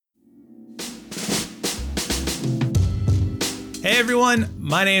everyone,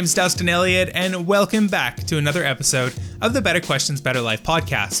 my name's Dustin Elliott, and welcome back to another episode of the Better Questions, Better Life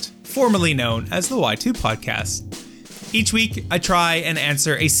podcast, formerly known as the Y2 podcast. Each week, I try and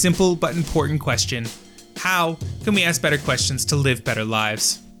answer a simple but important question: how can we ask better questions to live better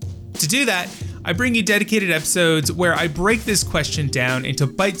lives? To do that, I bring you dedicated episodes where I break this question down into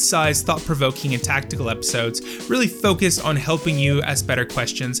bite-sized, thought-provoking, and tactical episodes, really focused on helping you ask better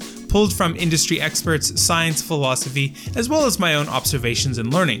questions, pulled from industry experts, science, philosophy, as well as my own observations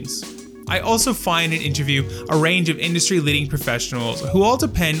and learnings. I also find and interview a range of industry-leading professionals who all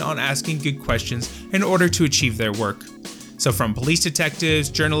depend on asking good questions in order to achieve their work. So from police detectives,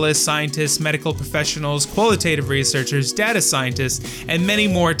 journalists, scientists, medical professionals, qualitative researchers, data scientists, and many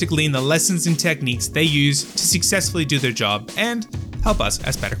more to glean the lessons and techniques they use to successfully do their job and help us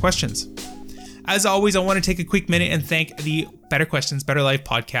ask better questions. As always, I want to take a quick minute and thank the Better Questions, Better Life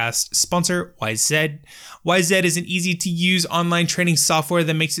podcast sponsor, YZ. YZ is an easy-to-use online training software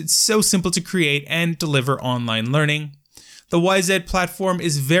that makes it so simple to create and deliver online learning. The YZ platform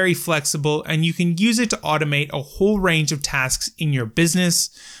is very flexible, and you can use it to automate a whole range of tasks in your business,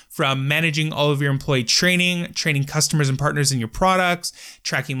 from managing all of your employee training, training customers and partners in your products,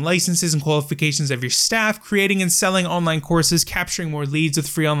 tracking licenses and qualifications of your staff, creating and selling online courses, capturing more leads with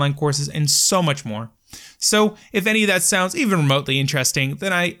free online courses, and so much more. So if any of that sounds even remotely interesting,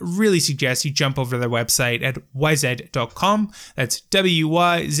 then I really suggest you jump over to their website at yzed.com, that's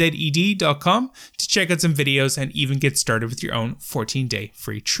WYZED.com, to check out some videos and even get started with your own 14-day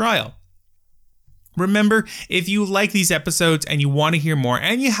free trial. Remember, if you like these episodes and you want to hear more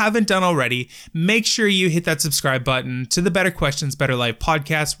and you haven't done already, make sure you hit that subscribe button to the Better Questions, Better Life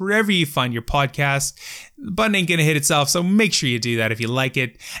podcast, wherever you find your podcast. The button ain't going to hit itself, so make sure you do that if you like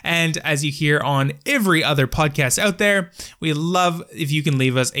it. And as you hear on every other podcast out there, we love if you can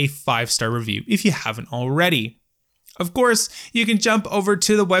leave us a 5-star review if you haven't already. Of course, you can jump over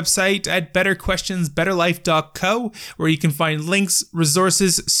to the website at betterquestionsbetterlife.co, where you can find links,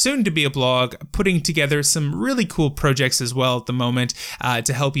 resources, soon to be a blog, putting together some really cool projects as well at the moment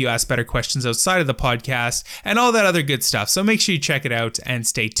to help you ask better questions outside of the podcast and all that other good stuff. So make sure you check it out and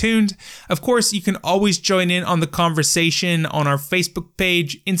stay tuned. Of course, you can always join in on the conversation on our Facebook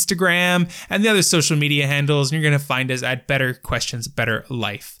page, Instagram, and the other social media handles, and you're going to find us at Better Questions, Better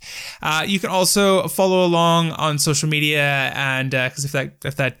Life. You can also follow along on social media, and because if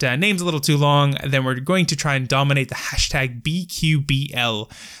that name's a little too long, then we're going to try and dominate the hashtag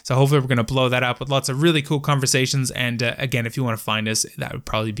BQBL. So hopefully we're going to blow that up with lots of really cool conversations. And again, if you want to find us, that would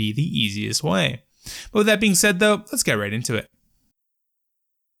probably be the easiest way. But with that being said, though, let's get right into it.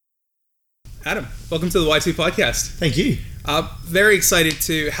 Adam, welcome to the Y2 podcast. Thank you. Very excited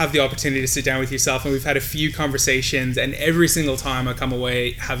to have the opportunity to sit down with yourself, and we've had a few conversations, and every single time I come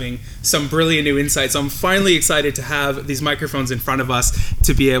away having some brilliant new insights. So I'm finally excited to have these microphones in front of us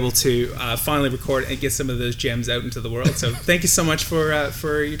to be able to finally record and get some of those gems out into the world. So thank you so much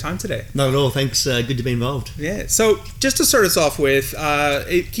for your time today. Not at all. Thanks. Good to be involved. Yeah. So just to start us off with, can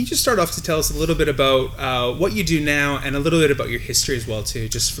you just start off to tell us a little bit about what you do now and a little bit about your history as well, too,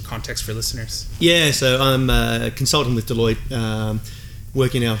 just for context for listeners? Yeah. So I'm a consultant with Deloitte.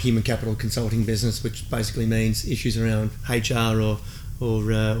 Working our human capital consulting business, which basically means issues around HR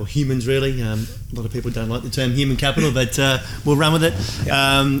or humans, really. A lot of people don't like the term human capital, but we'll run with it.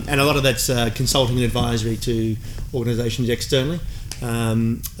 Yeah. And a lot of that's consulting and advisory to organisations externally.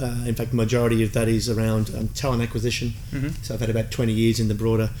 In fact, the majority of that is around talent acquisition. Mm-hmm. So I've had about 20 years in the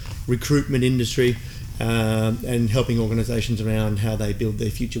broader recruitment industry and helping organisations around how they build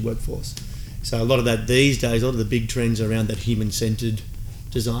their future workforce. So a lot of that these days, a lot of the big trends are around that human-centred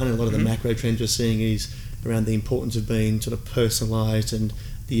design, and a lot of the macro trends we're seeing is around the importance of being sort of personalised and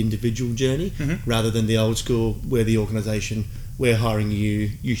the individual journey, rather than the old school, we're the organisation, we're hiring you,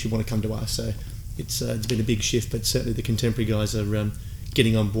 you should want to come to us. So it's been a big shift, but certainly the contemporary guys are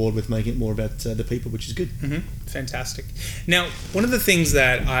getting on board with making it more about the people, which is good. Mm-hmm. Fantastic. Now, one of the things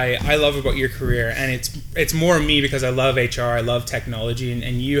that I love about your career, and it's more me because I love HR, I love technology,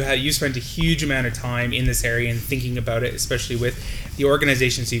 and you spent a huge amount of time in this area and thinking about it, especially with the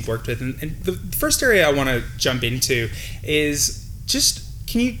organizations you've worked with. And the first area I want to jump into is just,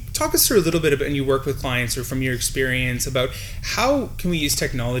 can you talk us through a little bit about, and you work with clients or from your experience, about how can we use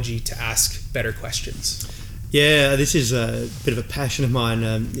technology to ask better questions? Yeah, this is a bit of a passion of mine.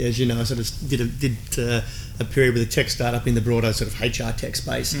 As you know, I sort of did a period with a tech startup in the broader sort of HR tech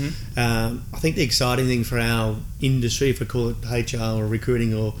space. Mm-hmm. I think the exciting thing for our industry, if we call it HR or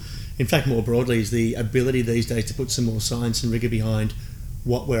recruiting, or in fact more broadly, is the ability these days to put some more science and rigor behind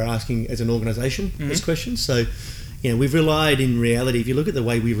what we're asking as an organisation as questions. So we've relied in reality, if you look at the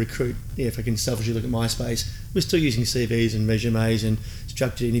way we recruit, if I can selfishly look at MySpace, we're still using CVs and resumes and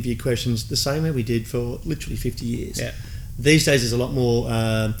structured interview questions the same way we did for literally 50 years. Yeah. These days there's a lot more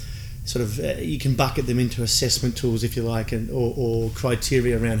you can bucket them into assessment tools, if you like, or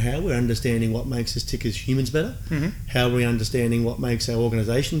criteria around how we're understanding what makes us tick as humans better, how we're understanding what makes our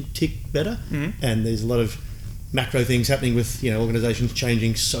organisation tick better, and there's a lot of macro things happening with organisations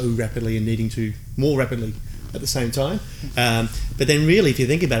changing so rapidly and needing to more rapidly at the same time. But then really, if you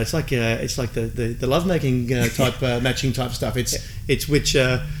think about it, it's like the lovemaking type matching type stuff. It's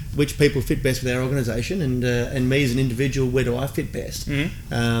which people fit best with our organisation, and me as an individual, where do I fit best?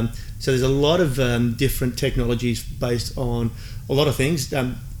 So there's a lot of different technologies based on a lot of things,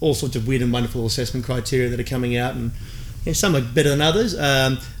 all sorts of weird and wonderful assessment criteria that are coming out, and some are better than others,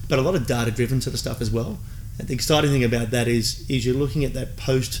 but a lot of data-driven sort of stuff as well. And the exciting thing about that is you're looking at that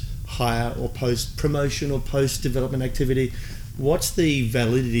post-hire or post-promotion or post-development activity. What's the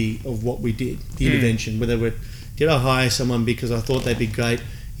validity of what we did, the intervention? Did I hire someone because I thought they'd be great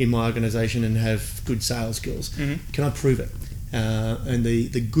in my organisation and have good sales skills? Can I prove it? And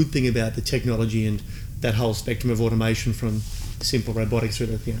the good thing about the technology and that whole spectrum of automation, from simple robotics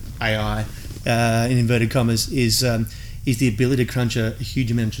through to AI, in inverted commas, is the ability to crunch a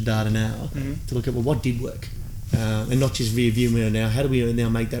huge amount of data now to look at what did work, and not just rear view mirror now. How do we now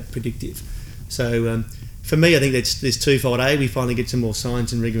make that predictive? So for me, I think there's twofold. A, we finally get some more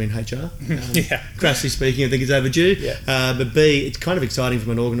science and rigour in HR. Crassly speaking, I think it's overdue. But B, it's kind of exciting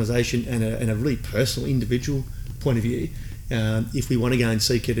from an organisation and a really personal, individual point of view. If we want to go and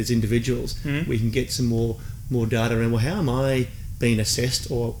seek it as individuals, we can get some more data around, how am I being assessed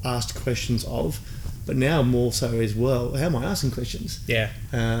or asked questions of? But now more so as well, how am I asking questions?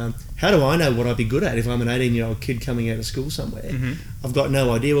 How do I know what I'd be good at if I'm an 18-year-old kid coming out of school somewhere? I've got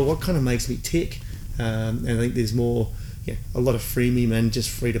no idea. Well, what kind of makes me tick? And I think there's more, a lot of freemium and just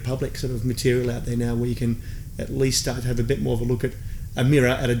free to public sort of material out there now, where you can at least start to have a bit more of a look at a mirror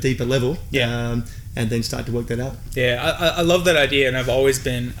at a deeper level, and then start to work that out. I love that idea, and I've always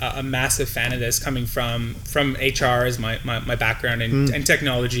been a massive fan of this, coming from HR as my background and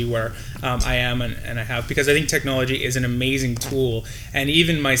technology, where I am and I have, because I think technology is an amazing tool. And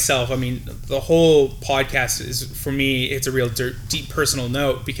even myself, I mean, the whole podcast is, for me, it's a real deep personal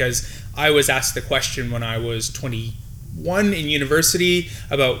note, because I was asked the question when I was 21 in university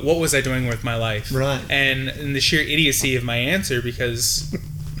about what was I doing with my life, and the sheer idiocy of my answer, because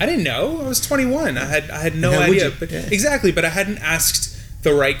I didn't know. I was 21. I had no idea. Exactly, but I hadn't asked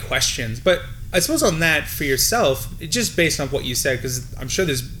the right questions. But I suppose on that, for yourself, just based on what you said, because I'm sure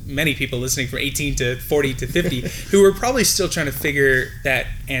there's many people listening from 18 to 40 to 50 who are probably still trying to figure that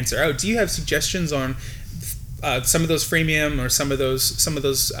answer out. Do you have suggestions on some of those freemium or some of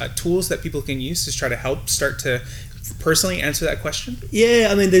those tools that people can use to try to help start to personally answer that question?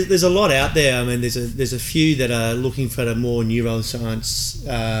 I mean, there's a lot out there. I mean, there's a few that are looking for a more neuroscience,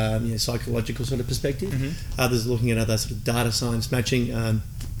 psychological sort of perspective. Others looking at other sort of data science matching.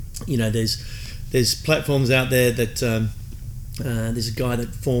 There's platforms out there that there's a guy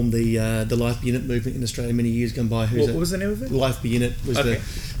that formed the Life Be In It movement in Australia many years gone by. What was the name of it? Life Be In It was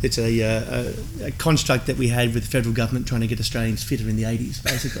it's a construct that we had with the federal government trying to get Australians fitter in the 80s,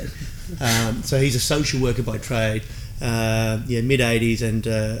 basically. So he's a social worker by trade, mid-80s, and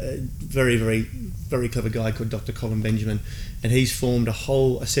very, very, very clever guy called Dr. Colin Benjamin, and he's formed a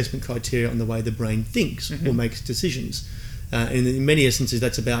whole assessment criteria on the way the brain thinks or makes decisions. And in many instances,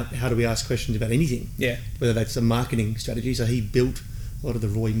 that's about how do we ask questions about anything, whether that's a marketing strategy. So he built a lot of the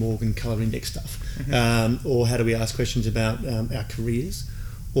Roy Morgan Colour Index stuff, or how do we ask questions about our careers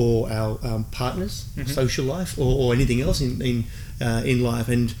or our partners, social life, or anything else in life.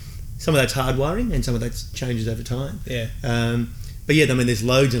 And some of that's hardwiring, and some of that changes over time. But I mean, there's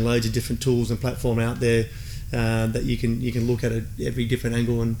loads and loads of different tools and platform out there that you can look at every different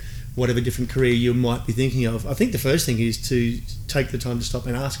angle and whatever different career you might be thinking of. I think the first thing is to take the time to stop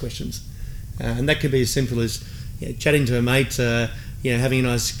and ask questions, and that could be as simple as chatting to a mate, having a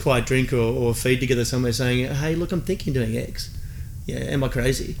nice quiet drink or feed together somewhere, saying, "Hey, look, I'm thinking of doing X. Am I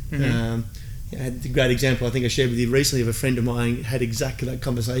crazy?" I had a great example I think I shared with you recently of a friend of mine had exactly that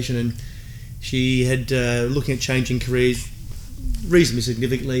conversation, and she had looking at changing careers reasonably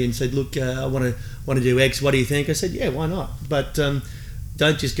significantly, and said, "Look, I want to do X. What do you think?" I said, "Yeah, why not? But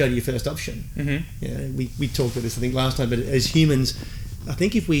don't just go to your first option." We talked about this I think last time, but as humans, I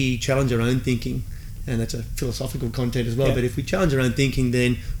think if we challenge our own thinking, and that's a philosophical content as well, but if we challenge our own thinking,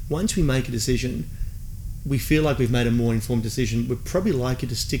 then once we make a decision, we feel like we've made a more informed decision. We're probably likely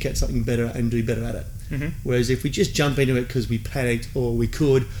to stick at something better and do better at it. Whereas if we just jump into it because we panicked or we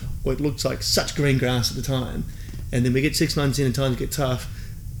could, or it looks like such green grass at the time, and then we get 6 months in and times get tough,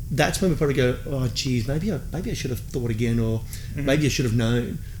 that's when we probably go, oh geez, maybe I should have thought again, or maybe I should have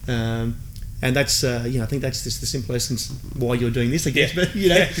known. And that's, I think that's just the simple essence why you're doing this, I guess.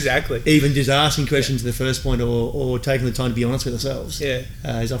 Yeah. But, Exactly. Even just asking questions at the first point, or taking the time to be honest with ourselves,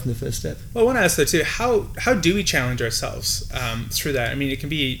 is often the first step. Well, I want to ask though too, how do we challenge ourselves through that? I mean, it can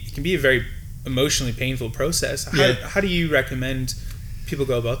be a very emotionally painful process. How do you recommend people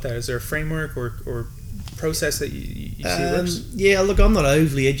go about that? Is there a framework or process that you see works? Yeah, look, I'm not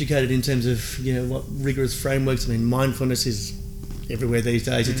overly educated in terms of what rigorous frameworks. I mean, mindfulness is everywhere these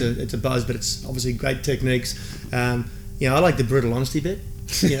days. It's a buzz, but it's obviously great techniques. I like the brutal honesty bit.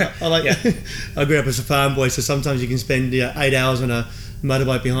 I grew up as a farm boy, so sometimes you can spend 8 hours on a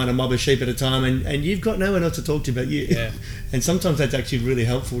motorbike behind a mob of sheep at a time, and you've got no one else to talk to but you. Yeah. And sometimes that's actually really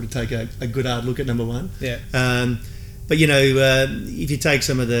helpful to take a good hard look at number one. Yeah. But if you take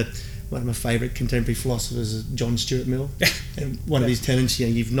one of my favourite contemporary philosophers is John Stuart Mill, and one of his tenets,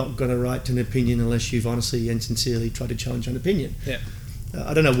 you've not got a right to an opinion unless you've honestly and sincerely tried to challenge an opinion. Yeah.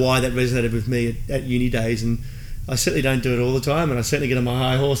 I don't know why that resonated with me at uni days, and I certainly don't do it all the time, and I certainly get on my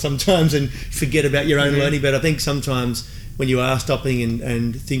high horse sometimes and forget about your own learning, but I think sometimes when you are stopping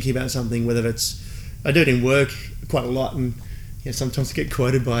and thinking about something, whether it's, I do it in work quite a lot, and sometimes I get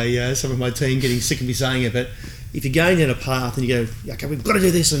quoted by some of my team getting sick of me saying it, but if you're going down a path and you go, okay, we've got to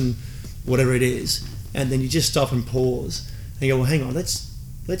do this, and whatever it is, and then you just stop and pause and you go, well, hang on,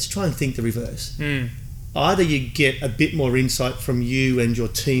 let's try and think the reverse. Either you get a bit more insight from you and your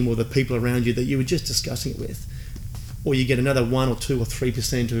team or the people around you that you were just discussing it with, or you get another 1 or 2 or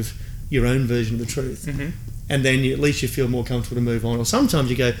 3% of your own version of the truth, and then at least you feel more comfortable to move on. Or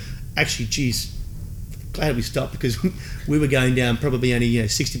sometimes you go, actually, geez, glad we stopped, because we were going down probably only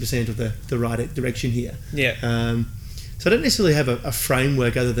 60% of the right direction here. So I don't necessarily have a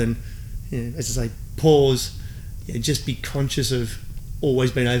framework other than, as I say, pause, just be conscious of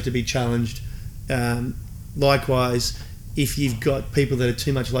always being able to be challenged. Likewise, if you've got people that are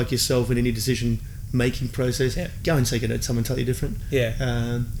too much like yourself in any decision making process, go and seek it at someone totally different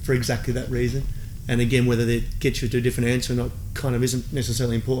for exactly that reason. And again, whether they get you to a different answer or not kind of isn't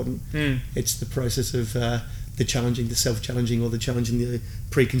necessarily important. It's the process of the challenging, the self-challenging, or the challenging the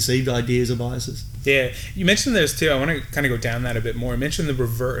preconceived ideas or biases. Yeah, you mentioned those too. I want to kind of go down that a bit more. I mentioned the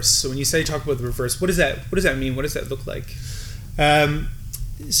reverse. So when you talk about the reverse, what does that mean? What does that look like?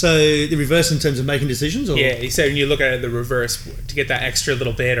 So the reverse in terms of making decisions? Or? Yeah, you said when you look at it, the reverse, to get that extra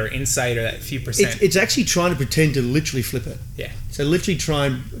little bit or insight or that few percent. It's actually trying to pretend to literally flip it. Yeah. So literally try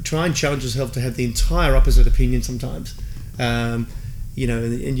and challenge yourself to have the entire opposite opinion sometimes. And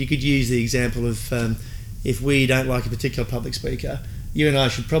you could use the example of if we don't like a particular public speaker, you and I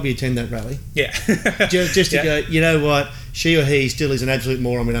should probably attend that rally. Yeah. just to go, you know what, she or he still is an absolute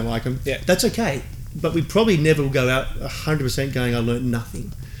moron, we don't like him. Yeah. That's okay. But we probably never will go out 100% going, I learned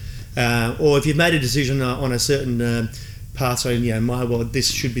nothing. Or if you've made a decision on a certain path, so my world, this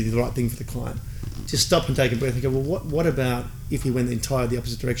should be the right thing for the client. Just stop and take a breath and go, well, what about if you went the entire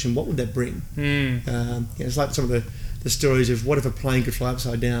opposite direction? What would that bring? It's like some of the stories of what if a plane could fly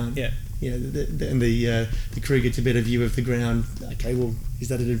upside down? Yeah. And the crew gets a better view of the ground. Okay, well, is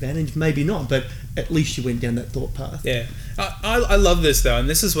that an advantage? Maybe not, but at least you went down that thought path. Yeah, I love this though, and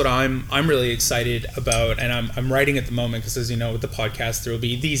this is what I'm really excited about, and I'm writing at the moment because, as you know, with the podcast there will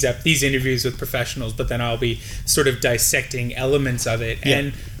be these interviews with professionals, but then I'll be sort of dissecting elements of it. Yeah.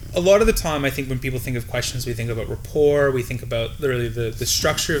 And a lot of the time, I think when people think of questions, we think about rapport, we think about literally the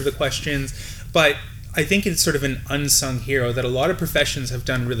structure of the questions, but I think it's sort of an unsung hero that a lot of professions have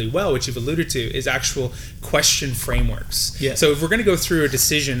done really well, which you've alluded to, is actual question frameworks. Yeah. So if we're going to go through a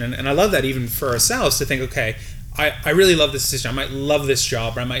decision, and I love that even for ourselves to think, okay, I really love this decision. I might love this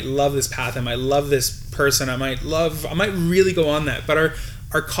job, or I might love this path. I might love this person. I might really go on that. But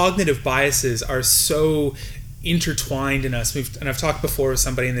our cognitive biases are so intertwined in us. And I've talked before with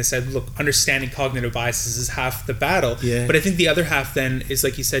somebody and they said, look, understanding cognitive biases is half the battle. Yeah. But I think the other half then is,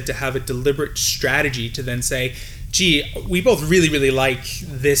 like you said, to have a deliberate strategy to then say, gee, we both really, really like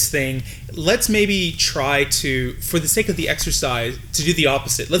this thing. Let's maybe try to, for the sake of the exercise, to do the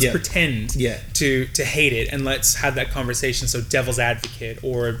opposite. Let's pretend to hate it, and let's have that conversation. So devil's advocate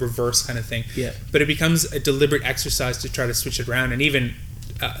or a reverse kind of thing. Yeah. But it becomes a deliberate exercise to try to switch it around. And even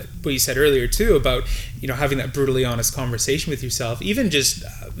what you said earlier too about having that brutally honest conversation with yourself, even just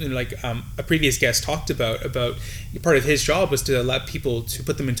a previous guest talked about part of his job was to allow people to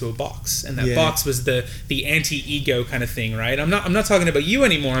put them into a box, and that box was the anti-ego kind of thing, right? I'm not talking about you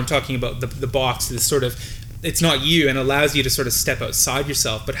anymore. I'm talking about the box, this sort of, it's not you, and allows you to sort of step outside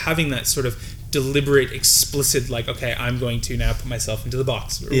yourself, but having that sort of deliberate, explicit, like, okay, I'm going to now put myself into the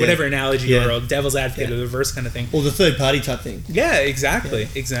box, or Yeah. whatever analogy, Yeah. or a devil's advocate, Yeah. or the reverse kind of thing. Or the third party type thing. Yeah, exactly.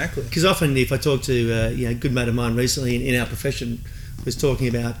 Because often if I talk to a good mate of mine recently in our profession, was talking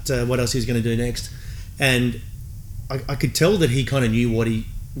about what else he was going to do next, and I could tell that he kind of knew what he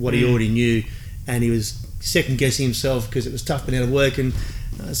already knew, and he was second guessing himself because it was tough being out of work. And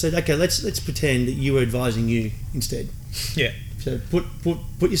I said, okay, let's pretend that you were advising you instead. Yeah. So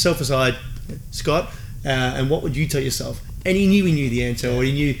put yourself aside, Scott, and what would you tell yourself? And he knew the answer, or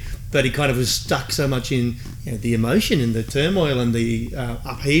he knew, but he kind of was stuck so much in the emotion and the turmoil and the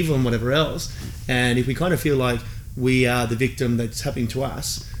upheaval and whatever else. And if we kind of feel like we are the victim that's happening to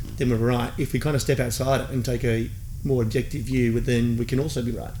us, then we're right. If we kind of step outside it and take a more objective view, then we can also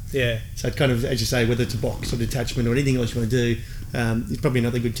be right. Yeah. So it kind of, as you say, whether it's a box or detachment or anything else you want to do, it's probably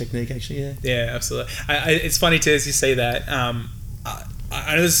another good technique, actually. Yeah. Yeah, absolutely. It's funny too, as you say that.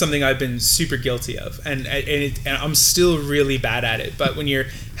 I know this is something I've been super guilty of, and I'm still really bad at it. But when you're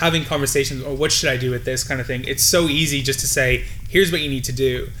having conversations, or what should I do with this kind of thing, it's so easy just to say, here's what you need to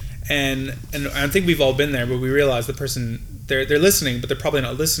do. And I think we've all been there, but we realize the person, they're listening, but they're probably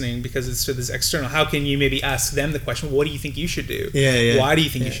not listening because it's to this external. How can you maybe ask them the question, what do you think you should do? Yeah. Why do you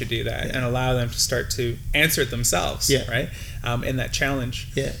think you should do that? And allow them to start to answer it themselves, right? In that challenge.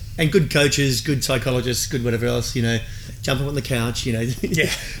 Yeah. And good coaches, good psychologists, good whatever else, jump up on the couch, Yeah.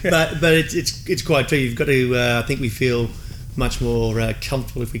 but it's quite true. You've got to, I think we feel much more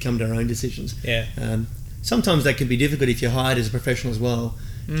comfortable if we come to our own decisions. Yeah. Sometimes that can be difficult if you're hired as a professional as well.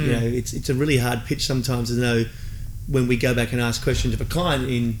 It's a really hard pitch sometimes to know when we go back and ask questions of a client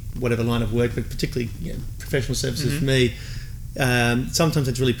in whatever line of work, but particularly professional services for me. Sometimes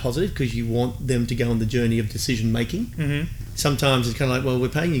it's really positive because you want them to go on the journey of decision making. Sometimes it's kind of like, well, we're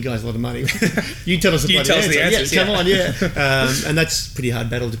paying you guys a lot of money. You tell us the answers. Come on, and that's a pretty hard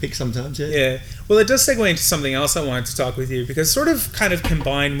battle to pick sometimes. Yeah. Well, it does segue into something else I wanted to talk with you, because sort of kind of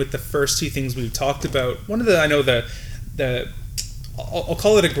combined with the first two things we've talked about. One of the I'll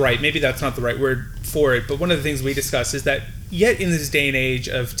call it a gripe. Maybe that's not the right word for it, but one of the things we discussed is that yet in this day and age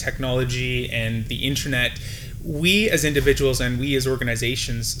of technology and the internet, we as individuals and we as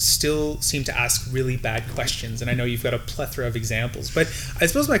organizations still seem to ask really bad questions. And I know you've got a plethora of examples, but I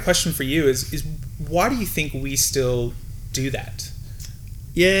suppose my question for you is why do you think we still do that?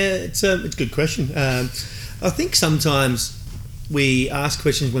 Yeah, it's a good question. I think sometimes we ask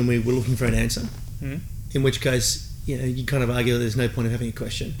questions when we're looking for an answer, in which case, you kind of argue that there's no point of having a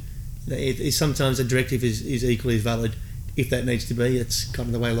question. Sometimes a directive is equally as valid if that needs to be. It's kind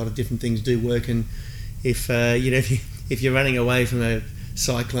of the way a lot of different things do work. And if you're running away from a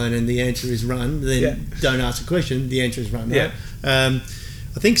cyclone and the answer is run, then don't ask a question. The answer is run. Right?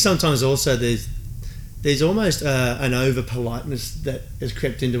 I think sometimes also there's almost an over politeness that has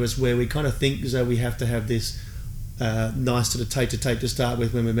crept into us, where we kind of think as though we have to have this nice sort of tete-a-tete to start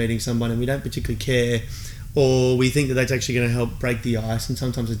with when we're meeting someone, and we don't particularly care, or we think that that's actually going to help break the ice, and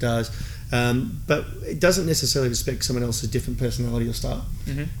sometimes it does. But it doesn't necessarily respect someone else's different personality or style.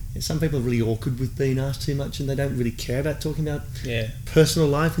 Some people are really awkward with being asked too much, and they don't really care about talking about personal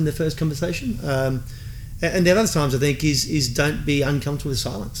life in their first conversation. And the other times, I think, is don't be uncomfortable with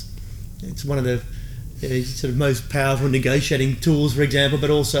silence. It's one of the sort of most powerful negotiating tools, for example, but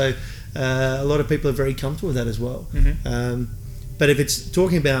also a lot of people are very comfortable with that as well. But if it's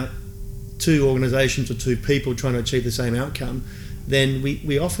talking about two organisations or two people trying to achieve the same outcome, then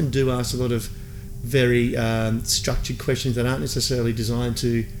we often do ask a lot of very structured questions that aren't necessarily designed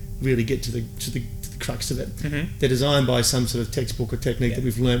to really get to the crux of it. They're designed by some sort of textbook or technique that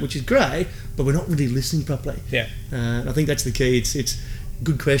we've learned, which is great, but we're not really listening properly. I think that's the key. It's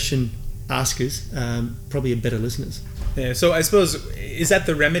good question askers, probably are better listeners. Yeah, so I suppose, is that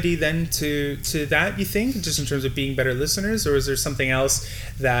the remedy then to that, you think, just in terms of being better listeners, or is there something else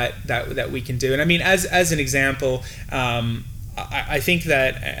that we can do? And I mean, as an example, I think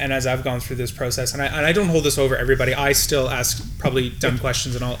that, and as I've gone through this process, and I don't hold this over everybody, I still ask probably dumb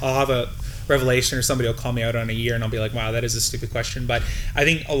questions, and I'll have a revelation, or somebody will call me out on a year and I'll be like, wow, that is a stupid question. But I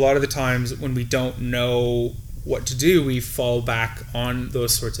think a lot of the times when we don't know what to do, we fall back on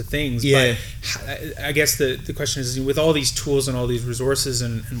those sorts of things. But I guess the question is, with all these tools and all these resources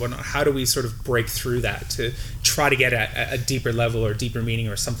and whatnot, how do we sort of break through that to try to get at a deeper level or deeper meaning,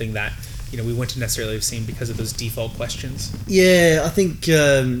 or something that we wouldn't necessarily have seen because of those default questions? I think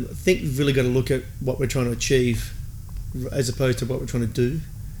we've really got to look at what we're trying to achieve as opposed to what we're trying to do.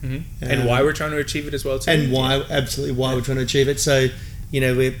 And why we're trying to achieve it as well too. And why we're trying to achieve it. So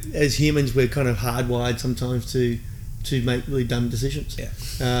we're, as humans, we're kind of hardwired sometimes to make really dumb decisions.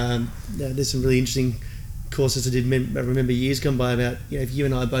 There's some really interesting courses I remember years gone by about, if you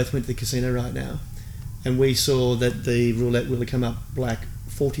and I both went to the casino right now and we saw that the roulette wheel had come up black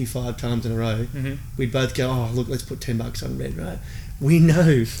 45 times in a row, we'd both go, oh, look, let's put $10 on red, right? We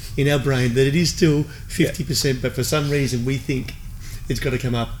know in our brain that it is still 50%, but for some reason we think it's got to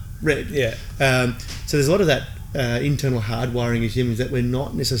come up red. Yeah. So there's a lot of that internal hardwiring as humans that we're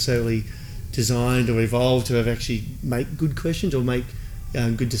not necessarily designed or evolved to have actually make good questions or make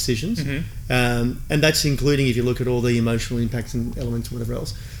good decisions. And that's including if you look at all the emotional impacts and elements and whatever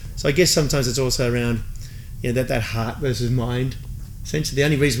else. So I guess sometimes it's also around that heart versus mind. Essentially, the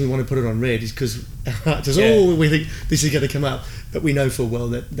only reason we want to put it on red is because our heart says, oh, we think this is going to come up, but we know full well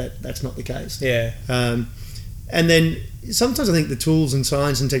that's not the case. Yeah. And then sometimes I think the tools and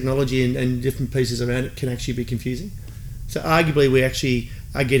science and technology and different pieces around it can actually be confusing. So arguably we actually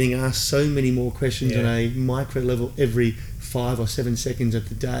are getting asked so many more questions on a micro level every 5 or 7 seconds of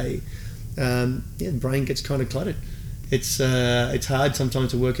the day. The brain gets kind of cluttered. It's hard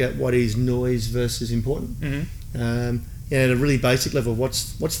sometimes to work out what is noise versus important. At a really basic level,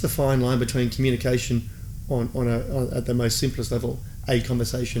 what's the fine line between communication at the most simplest level, a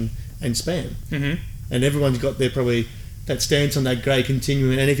conversation, and spam? And everyone's got probably that stance on that grey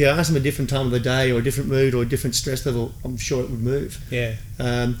continuum. And if you ask them a different time of the day or a different mood or a different stress level, I'm sure it would move. Yeah.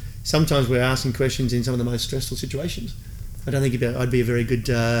 Sometimes we're asking questions in some of the most stressful situations. I don't think I'd be a very good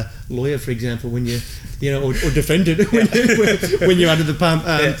lawyer, for example, when or defendant when you're under the pump.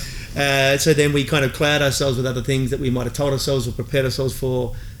 So then we kind of cloud ourselves with other things that we might have told ourselves or prepared ourselves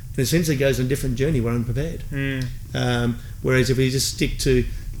for. And essentially goes on a different journey, we're unprepared. Whereas if we just stick to,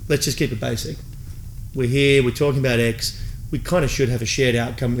 let's just keep it basic. We're here, we're talking about X, we kind of should have a shared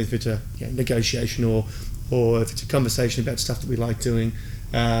outcome if it's a negotiation or if it's a conversation about stuff that we like doing.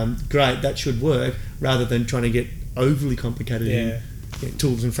 Great, that should work, rather than trying to get overly complicated in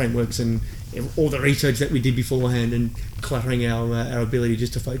tools and frameworks and all the research that we did beforehand and cluttering our ability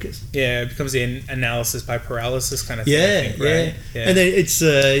just to focus. Yeah, it becomes the analysis by paralysis kind of thing. Yeah, I think, right? Yeah. And then it's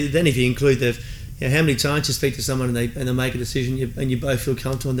then if you include how many times you speak to someone and they make a decision and you both feel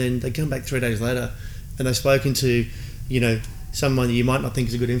comfortable, and then they come back 3 days later and they've spoken to someone you might not think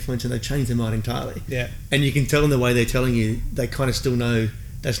is a good influence and they've changed their mind entirely. Yeah. And you can tell in the way they're telling you they kind of still know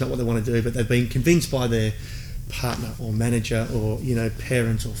that's not what they want to do, but they've been convinced by their partner or manager or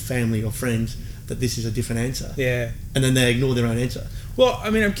parents or family or friends that this is a different answer. Yeah. And then they ignore their own answer. Well, I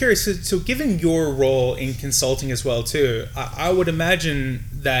mean, I'm curious. So given your role in consulting as well too, I would imagine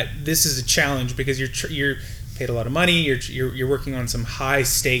that this is a challenge because you're paid a lot of money. You're working on some high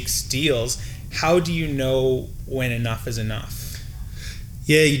stakes deals. How do you know when enough is enough?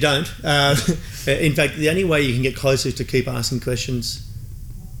 Yeah, you don't. In fact, the only way you can get closer is to keep asking questions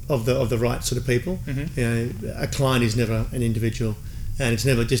of the right sort of people. A client is never an individual, and it's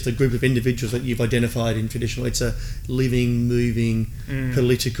never just a group of individuals that you've identified in traditional. It's a living, moving,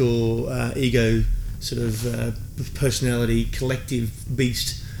 political, ego sort of personality, collective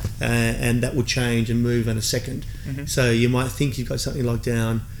beast, and that will change and move in a second. So you might think you've got something locked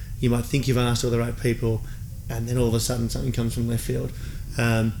down, you might think you've asked all the right people, and then all of a sudden something comes from left field.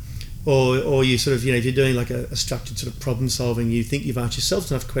 Or you sort of, if you're doing like a structured sort of problem solving, you think you've asked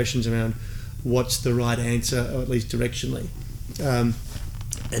yourself enough questions around what's the right answer, or at least directionally.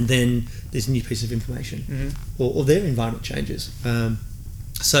 And then there's a new piece of information, or their environment changes.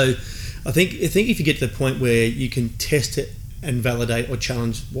 So I think if you get to the point where you can test it and validate or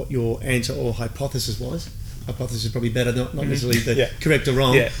challenge what your answer or hypothesis was, hypothesis is probably better, not necessarily the correct or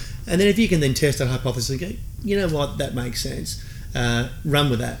wrong. And then if you can then test that hypothesis and go, you know what, that makes sense, run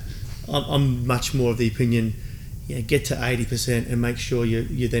with that. I'm much more of the opinion, get to 80% and make sure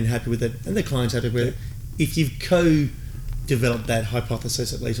you're then happy with it and the client's happy with it. If you've co-developed that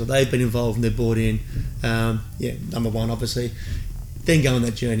hypothesis at least, or they've been involved and they're bought in, number one, obviously, then go on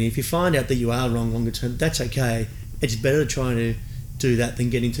that journey. If you find out that you are wrong longer term, that's okay. It's better to try to do that than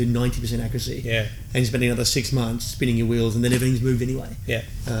getting to 90% accuracy and spending another 6 months spinning your wheels and then everything's moved anyway.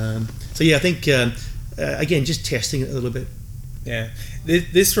 I think, again, just testing it a little bit. Yeah,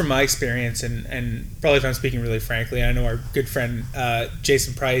 this from my experience, and probably if I'm speaking really frankly, I know our good friend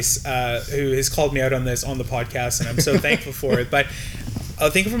Jason Price, who has called me out on this on the podcast, and I'm so thankful for it. But I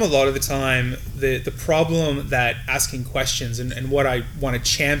think from a lot of the time, the problem that asking questions and what I want to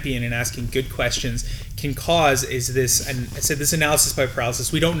champion in asking good questions can cause is this, and I said this analysis by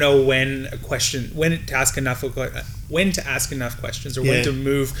paralysis. We don't know when to ask enough questions, or when to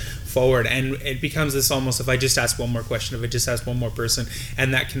move forward, and it becomes this almost, if I just ask one more question, if I just ask one more person,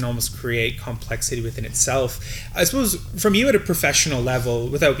 and that can almost create complexity within itself. I suppose from you at a professional level,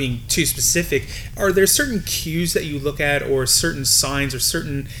 without being too specific, are there certain cues that you look at, or certain signs, or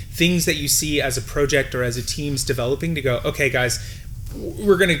certain things that you see as a project or as a team's developing to go, okay guys,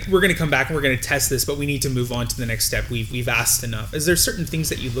 we're gonna come back and we're gonna test this, but we need to move on to the next step. We've asked enough. Is there certain things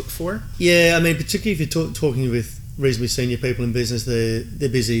that you look for? Yeah, I mean, particularly if you're talking with reasonably senior people in business, they're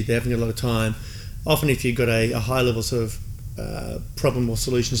busy, they haven't got a lot of time. Often, if you've got a high level sort of problem or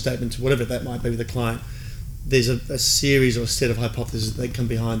solution statement to whatever that might be with a client, there's a series or a set of hypotheses that come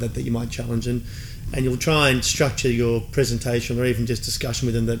behind that you might challenge, and you'll try and structure your presentation or even just discussion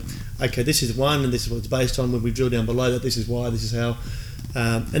with them that, okay, this is one and this is what it's based on. When we drill down below that, this is why, this is how,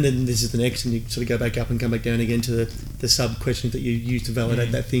 and then this is the next, and you sort of go back up and come back down again to the sub-questions that you use to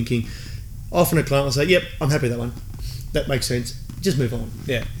validate that thinking. Often a client will say, yep, I'm happy with that one. That makes sense. Just move on.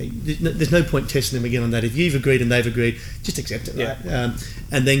 Yeah. There's no point testing them again on that. If you've agreed and they've agreed, just accept it, right?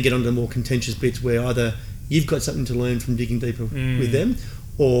 And then get on to the more contentious bits where either you've got something to learn from digging deeper with them,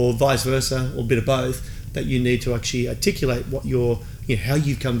 or vice versa, or a bit of both, that you need to actually articulate what how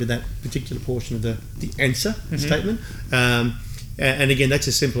you've come to that particular portion of the answer statement. And again, that's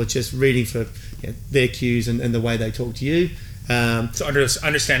as simple as just reading for their cues and the way they talk to you. So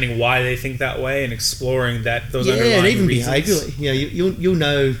understanding why they think that way and exploring those underlying and even reasons. Behaviourally. You'll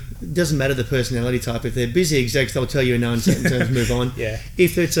know. It doesn't matter the personality type. If they're busy execs, they'll tell you in no uncertain terms, move on.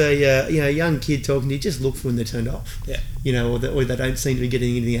 If it's a young kid talking to you, just look for when they're turned off. Or they don't seem to be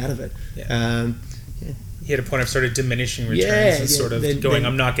getting anything out of it. You hit a point of sort of diminishing returns and sort of going,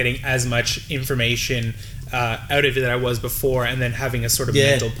 I'm not getting as much information out of it that I was before, and then having a sort of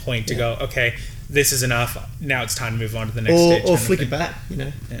mental point to go, okay, this is enough. Now it's time to move on to the next stage. Or flick it back.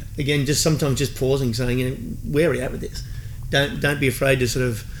 Again, just sometimes just pausing, saying, where are we at with this? Don't be afraid to sort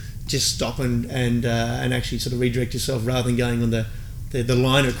of just stop and actually sort of redirect yourself, rather than going on the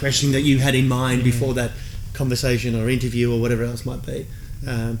line of questioning that you had in mind before that conversation or interview or whatever else might be.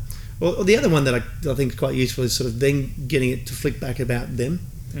 Or the other one that I think is quite useful is sort of then getting it to flick back about them.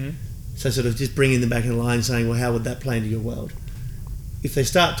 So sort of just bringing them back in the line, saying, well, how would that play into your world? If they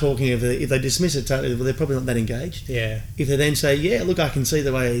start talking, if they dismiss it totally, well, they're probably not that engaged. If they then say, yeah, look, I can see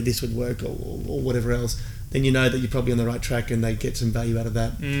the way this would work, or whatever else, then you know that you're probably on the right track and they get some value out of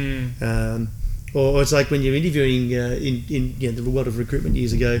that. Or it's like when you're interviewing in the world of recruitment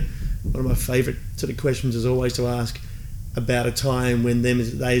years ago, one of my favourite sort of questions is always to ask about a time when they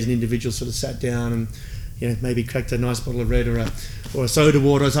as an individual sort of sat down and maybe cracked a nice bottle of red or a soda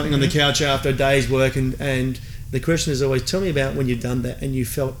water or something on the couch after a day's work, and the question is always, tell me about when you've done that and you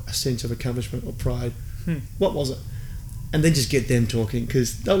felt a sense of accomplishment or pride. What was it? And then just get them talking,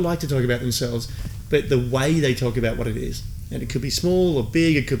 because they'll like to talk about themselves, but the way they talk about what it is, and it could be small or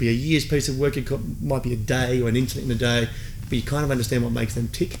big, it could be a year's piece of work, might be a day or an incident in a day, but you kind of understand what makes them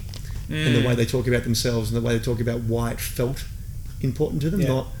tick, and the way they talk about themselves and the way they talk about why it felt important to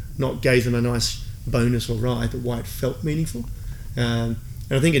them, not gave them a nice bonus or ride, but why it felt meaningful. And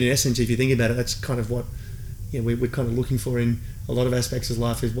I think in essence, if you think about it, that's kind of what we're kind of looking for in a lot of aspects of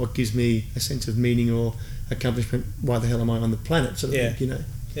life, is what gives me a sense of meaning or accomplishment. Why the hell am I on the planet? Sort of thing,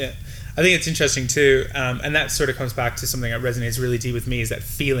 Yeah, I think it's interesting too, and that sort of comes back to something that resonates really deep with me, is that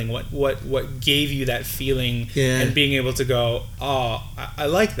feeling. What gave you that feeling, and being able to go, oh, I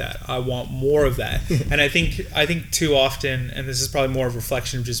like that. I want more of that. And I think too often, and this is probably more of a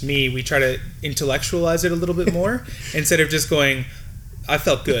reflection of just me, we try to intellectualize it a little bit more instead of just going, I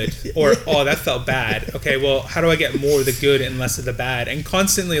felt good, or oh, that felt bad. Okay, well, how do I get more of the good and less of the bad? And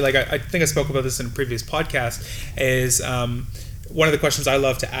constantly, like I think I spoke about this in a previous podcast, is one of the questions I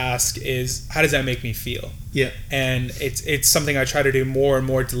love to ask is, how does that make me feel? And it's something I try to do more and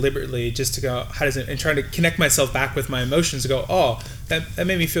more deliberately, just to go, how does it, and trying to connect myself back with my emotions to go, oh, that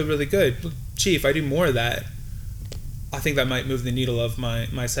made me feel really good. Gee, if I do more of that, I think that might move the needle of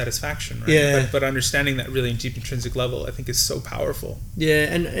my satisfaction, right? But understanding that really deep intrinsic level, I think, is so powerful.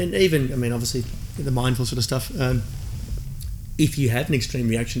 And even, I mean, obviously the mindful sort of stuff, if you have an extreme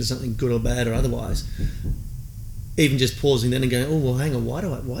reaction to something, good or bad or otherwise, even just pausing then and going, oh, well, hang on, why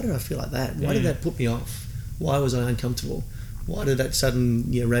did I feel like that? Why did that put me off? Why was I uncomfortable? Why did that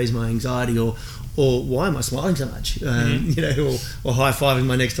sudden raise my anxiety? Or why am I smiling so much? Or high-fiving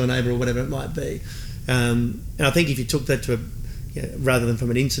my next door neighbour or whatever it might be. And I think if you took that to rather than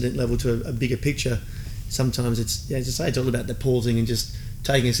from an incident level to a bigger picture, sometimes it's, as I say, it's all about the pausing and just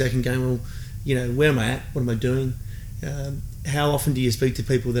taking a second, going, well, where am I at? What am I doing? how often do you speak to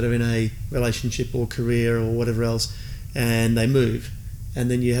people that are in a relationship or career or whatever else, and they move, and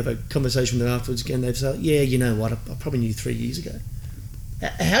then you have a conversation with them afterwards again, they say, yeah, you know what, I probably knew 3 years ago.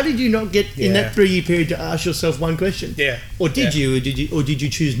 How did you not get in that 3-year period to ask yourself one question? Yeah. Or did you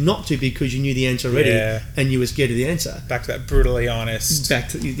choose not to because you knew the answer already and you were scared of the answer? Back to that brutally honest.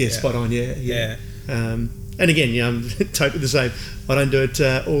 Spot on. Yeah. And again, I'm totally the same. I don't do it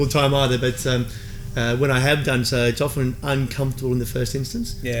all the time either, but when I have done so, it's often uncomfortable in the first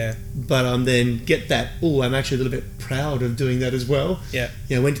instance. Yeah. But then get that, I'm actually a little bit proud of doing that as well. Yeah.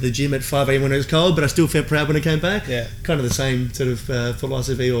 Went to the gym at 5 a.m. when it was cold, but I still felt proud when I came back. Yeah. Kind of the same sort of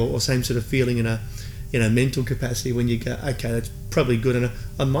philosophy or same sort of feeling in a mental capacity when you go, okay, that's probably good. And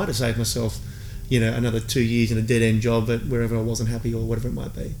I might have saved myself, another 2 years in a dead-end job at wherever I wasn't happy or whatever it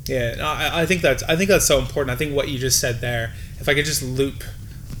might be. Yeah, I think that's so important. I think what you just said there, if I could just loop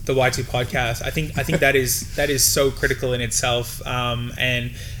the Y2 podcast, I think that is so critical in itself.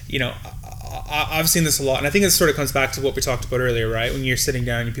 And I've seen this a lot, and I think it sort of comes back to what we talked about earlier, right? When you're sitting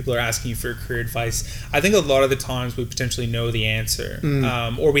down and people are asking you for career advice, I think a lot of the times we potentially know the answer,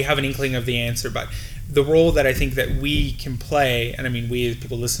 or we have an inkling of the answer, but the role that I think that we can play, and I mean we as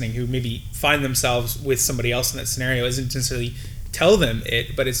people listening who maybe find themselves with somebody else in that scenario, isn't necessarily tell them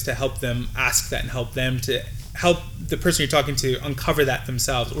it, but it's to help them ask that and help them to help the person you're talking to uncover that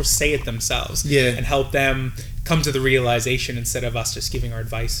themselves or say it themselves, and help them come to the realization instead of us just giving our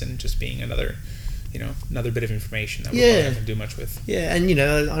advice and just being another bit of information that we're probably not going to do much with. Yeah, and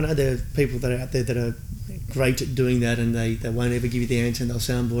I know there are people that are out there that are great at doing that, and they won't ever give you the answer, and they'll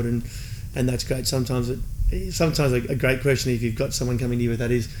soundboard, and that's great. Sometimes a great question if you've got someone coming to you with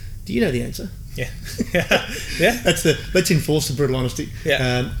that is, do you know the answer? Yeah. Let's enforce the brutal honesty.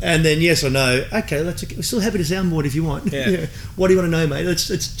 Yeah. And then yes or no. Okay, we're still happy to soundboard if you want. Yeah. What do you want to know, mate? Let's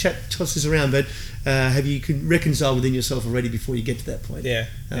toss this around. But have you reconciled within yourself already before you get to that point? Yeah.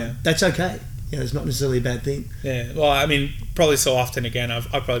 That's okay. It's not necessarily a bad thing. Yeah. Well, I mean, probably so often again,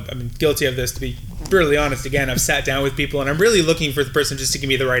 I've been guilty of this, to be brutally honest. Again, I've sat down with people and I'm really looking for the person just to give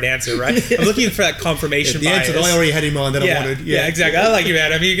me the right answer, right? I'm looking for that confirmation the bias. answer that I already had in mind that I wanted. Yeah, exactly. I like you,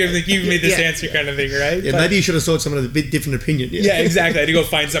 man. I mean, you made this answer kind of thing, right? Yeah, maybe you should have sought someone with a bit different opinion. Yeah, exactly. I had to go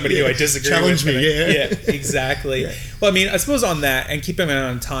find somebody who I disagree Challenge with. Challenge me, Yeah, exactly. Yeah. Well, I mean, I suppose on that, and keeping an eye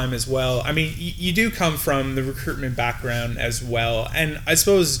on time as well, I mean, you do come from the recruitment background as well. And I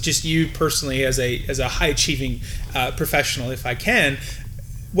suppose just you personally as a high-achieving professional, if I can,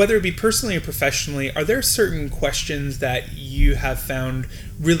 whether it be personally or professionally, are there certain questions that you have found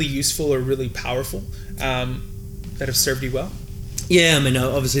really useful or really powerful that have served you well? Yeah, I mean,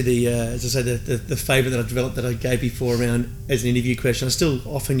 obviously as I say, the favourite that I've developed that I gave before around as an interview question, I still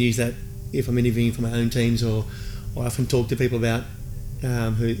often use that if I'm interviewing for my own teams, or I often talk to people about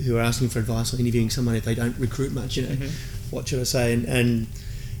who are asking for advice or interviewing someone if they don't recruit much. What should I say? And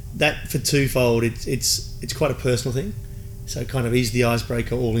that for twofold, it's quite a personal thing. So it kind of is the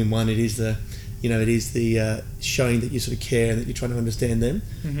icebreaker all in one. It is the showing that you sort of care and that you're trying to understand them.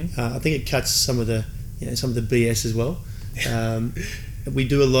 I think it cuts some of the BS as well. We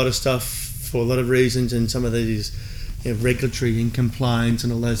do a lot of stuff for a lot of reasons, and some of that is regulatory and compliance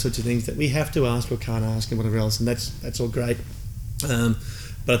and all those sorts of things that we have to ask or can't ask and whatever else, and that's all great.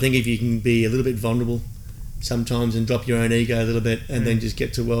 But I think if you can be a little bit vulnerable sometimes and drop your own ego a little bit, and then just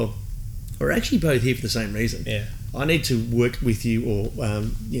get to, well, we're actually both here for the same reason. Yeah. I need to work with you or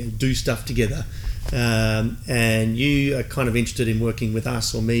do stuff together, and you are kind of interested in working with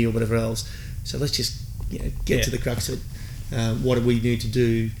us or me or whatever else. So let's just get to the crux of it. What do we need to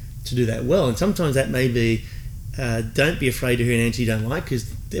do that well? And sometimes that may be don't be afraid to hear an answer you don't like,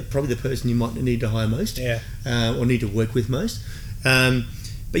 because they're probably the person you might need to hire most, or need to work with most.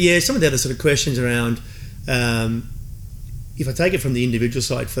 But some of the other sort of questions around, if I take it from the individual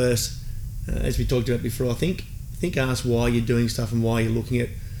side first, as we talked about before, I think ask why you're doing stuff and why you're looking at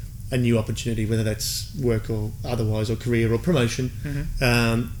a new opportunity, whether that's work or otherwise, or career or promotion.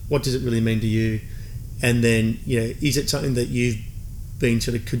 What does it really mean to you? And then, is it something that you've been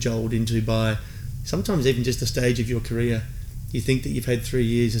sort of cajoled into by sometimes even just a stage of your career? You think that you've had 3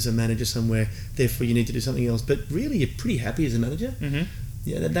 years as a manager somewhere, therefore you need to do something else, but really you're pretty happy as a manager.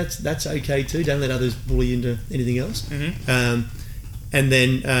 That's okay too. Don't let others bully you into anything else. And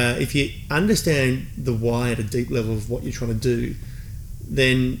then if you understand the why at a deep level of what you're trying to do,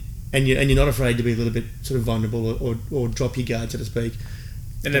 then and you're not afraid to be a little bit sort of vulnerable or drop your guard, so to speak.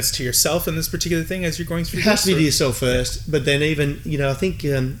 And that's to yourself in this particular thing as you're going through. It has to be to yourself first, but then even I think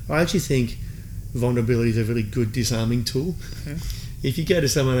I actually think vulnerability is a really good disarming tool. If you go to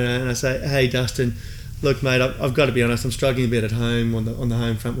someone and I say, "Hey, Dustin, Look, mate, I've got to be honest. I'm struggling a bit at home on the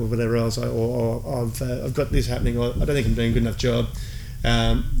home front or whatever else. I've got this happening. I don't think I'm doing a good enough job.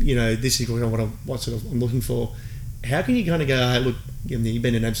 This is what I'm looking for. How can you kind of go, hey, look, you've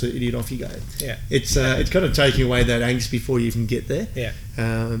been an absolute idiot, off you go. Yeah. It's kind of taking away that angst before you even get there. Yeah.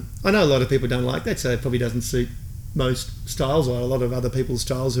 I know a lot of people don't like that, so it probably doesn't suit most styles, or a lot of other people's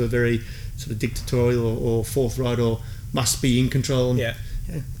styles who are very sort of dictatorial or forthright or must be in control. Yeah.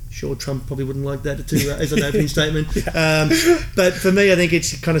 Sure, Trump probably wouldn't like that as an opening statement. But for me, I think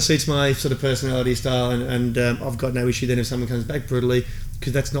it kind of suits my sort of personality style, and I've got no issue then if someone comes back brutally,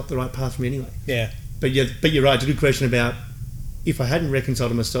 because that's not the right path for me anyway. Yeah. But you're right. It's a good question about, if I hadn't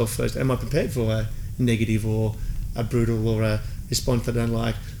reconciled to myself first, am I prepared for a negative or a brutal or a response that I don't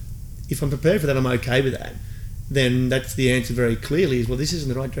like? If I'm prepared for that, I'm okay with that. Then that's the answer very clearly is, well, this isn't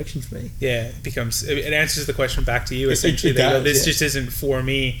the right direction for me. Yeah, it answers the question back to you, essentially. It does, this just isn't for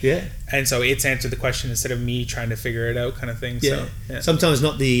me. Yeah. And so it's answered the question instead of me trying to figure it out, kind of thing. Yeah. So, Sometimes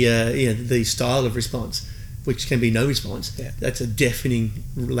not the style of response, which can be no response. Yeah. That's a deafening,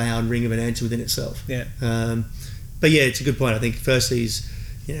 loud ring of an answer within itself. Yeah. But yeah, it's a good point. I think firstly is,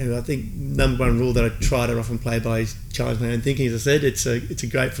 I think number one rule that I try to often play by is challenge my own thinking. As I said, it's a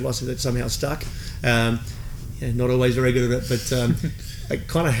great philosophy that somehow stuck. Not always very good at it, but it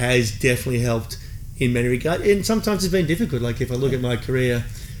kind of has definitely helped in many regards. And sometimes it's been difficult. Like if I look at my career,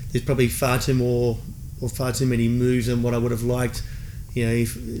 there's probably far too many moves than what I would have liked.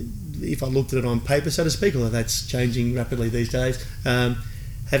 If I looked at it on paper, so to speak, although that's changing rapidly these days.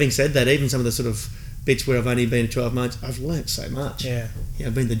 Having said that, even some of the sort of bits where I've only been 12 months, I've learnt so much. Yeah.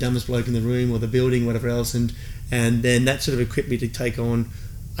 I've been the dumbest bloke in the room or the building, whatever else, and then that sort of equipped me to take on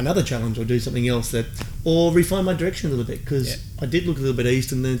another challenge or do something else or refine my direction a little bit, because I did look a little bit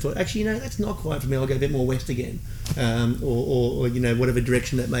east and then thought, actually, that's not quite for me. I'll go a bit more west again, or whatever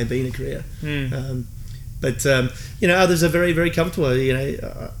direction that may be in a career. But others are very, very comfortable.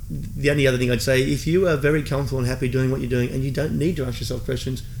 The only other thing I'd say, if you are very comfortable and happy doing what you're doing and you don't need to ask yourself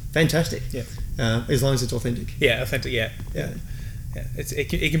questions, fantastic. Yeah. As long as it's authentic. Yeah, authentic. Yeah.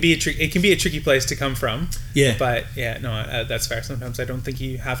 It can be a tricky place to come from. Yeah. But that's fair. Sometimes I don't think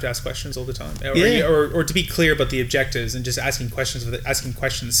you have to ask questions all the time, or to be clear about the objectives, and just asking questions for asking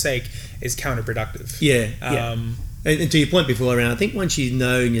questions' sake is counterproductive. Yeah. And to your point before, around, I think once you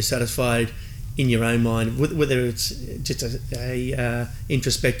know and you're satisfied in your own mind, whether it's just a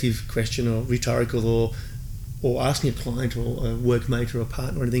introspective question or rhetorical or asking a client or a workmate or a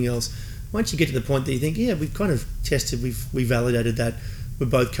partner or anything else, once you get to the point that you think, we've kind of tested, we've validated that, we're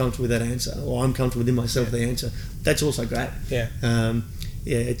both comfortable with that answer, or I'm comfortable within myself with the answer, that's also great. Yeah.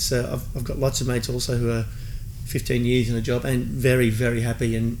 It's I've got lots of mates also who are 15 years in a job and very, very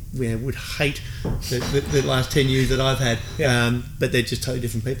happy, and would hate the last 10 years that I've had, but they're just totally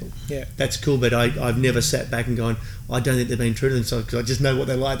different people. Yeah. That's cool, but I've never sat back and gone, I don't think they've been true to themselves, because I just know what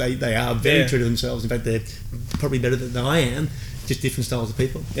they're like. They are very true to themselves. In fact, they're probably better than I am, just different styles of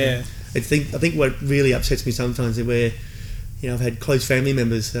people. Yeah. I think what really upsets me sometimes is where, I've had close family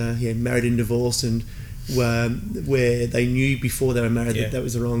members, married and divorced, and where they knew before they were married that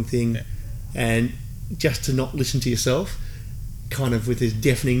was the wrong thing, and just to not listen to yourself, kind of with this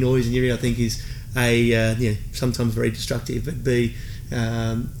deafening noise in your ear, I think is sometimes very destructive, but B,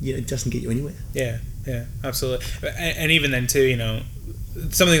 it doesn't get you anywhere. Yeah, absolutely. And even then too,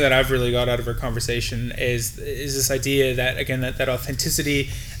 something that I've really got out of our conversation is this idea that, again, that authenticity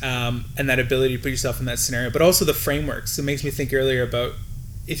and that ability to put yourself in that scenario, but also the frameworks. It makes me think earlier about,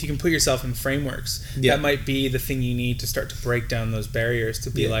 if you can put yourself in frameworks, that might be the thing you need to start to break down those barriers, to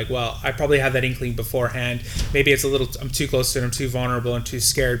be like, well, I probably have that inkling beforehand. Maybe it's I'm too close to it, I'm too vulnerable, I'm too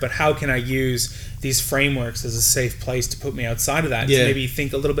scared, but how can I use these frameworks as a safe place to put me outside of that? To maybe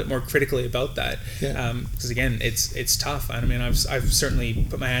think a little bit more critically about that. Because again, it's tough. I mean, I've certainly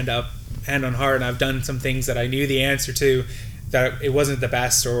put my hand on heart, and I've done some things that I knew the answer to, that it wasn't the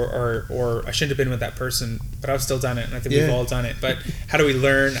best, or I shouldn't have been with that person, but I've still done it, and I think we've all done it. But how do we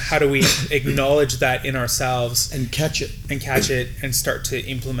learn? How do we acknowledge that in ourselves and catch it, and start to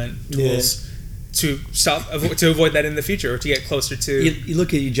implement tools to avoid that in the future, or to get closer to? You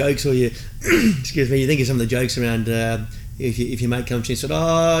look at your jokes, or you excuse me, you think of some of the jokes around. If your mate comes to you and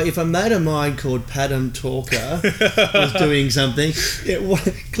said, if a mate of mine called Padam Talker was doing something,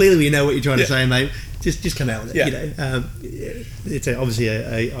 clearly we know what you're trying to say, mate. Just come out with it. It's obviously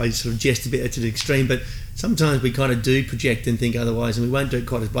I sort of jest a bit to the extreme, but sometimes we kind of do project and think otherwise, and we won't do it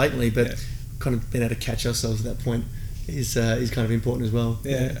quite as blatantly, but kind of been able to catch ourselves at that point. is kind of important as well.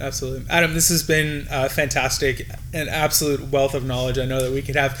 Yeah, absolutely. Adam, this has been fantastic, an absolute wealth of knowledge. I know that we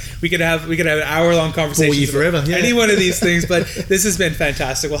could have an hour-long conversation Bore you forever, yeah. any one of these things, but this has been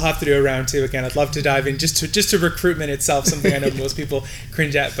fantastic. We'll have to do a round two again. I'd love to dive in just to recruitment itself, something I know most people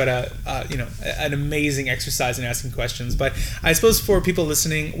cringe at, but an amazing exercise in asking questions. But I suppose for people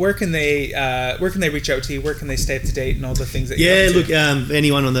listening, where can they reach out to you? Where can they stay up to date and all the things that you're up to?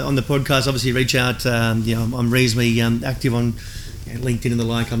 Anyone on the podcast, obviously reach out. I'm reasonably active on LinkedIn and the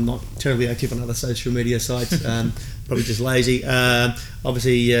like. I'm not terribly active on other social media sites. Probably just lazy.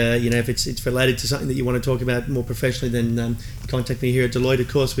 Obviously, if it's related to something that you want to talk about more professionally, then contact me here at Deloitte. Of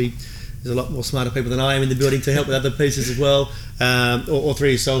course, there's a lot more smarter people than I am in the building to help with other pieces as well, or through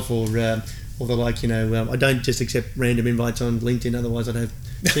yourself, or the like. I don't just accept random invites on LinkedIn. Otherwise, I'd have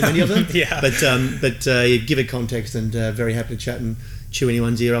too many of them. Yeah. But give it context, and very happy to chat and chew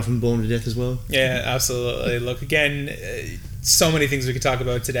anyone's ear off and bore them to death as well. Yeah, absolutely. Look, again, so many things we could talk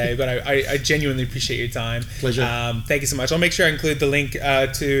about today, but I genuinely appreciate your time. Pleasure. Thank you so much. I'll make sure I include the link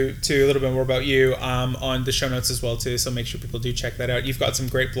to a little bit more about you on the show notes as well too. So make sure people do check that out. You've got some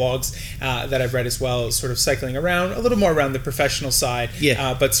great blogs that I've read as well, sort of cycling around a little more around the professional side.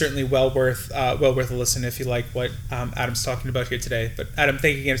 Yeah. But certainly well worth a listen if you like what Adam's talking about here today. But Adam,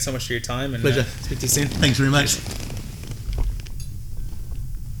 thank you again so much for your time. And pleasure. Speak to you soon. Thanks very much.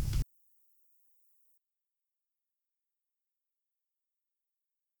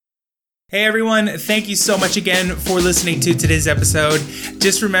 Hey everyone, thank you so much again for listening to today's episode.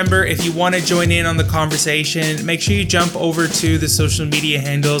 Just remember, if you want to join in on the conversation, make sure you jump over to the social media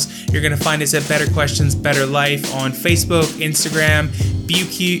handles. You're going to find us at Better Questions, Better Life on Facebook, Instagram,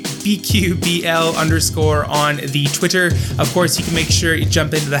 BQBL_ on the Twitter. Of course, you can make sure you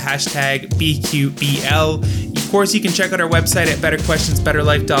jump into the hashtag BQBL. Of course, you can check out our website at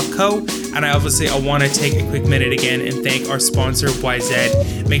betterquestionsbetterlife.co. And I want to take a quick minute again and thank our sponsor,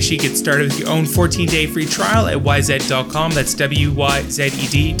 YZ. Make sure you get started with your own 14-day free trial at yzed.com. That's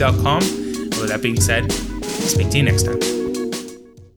WYZED.com. With that being said, speak to you next time.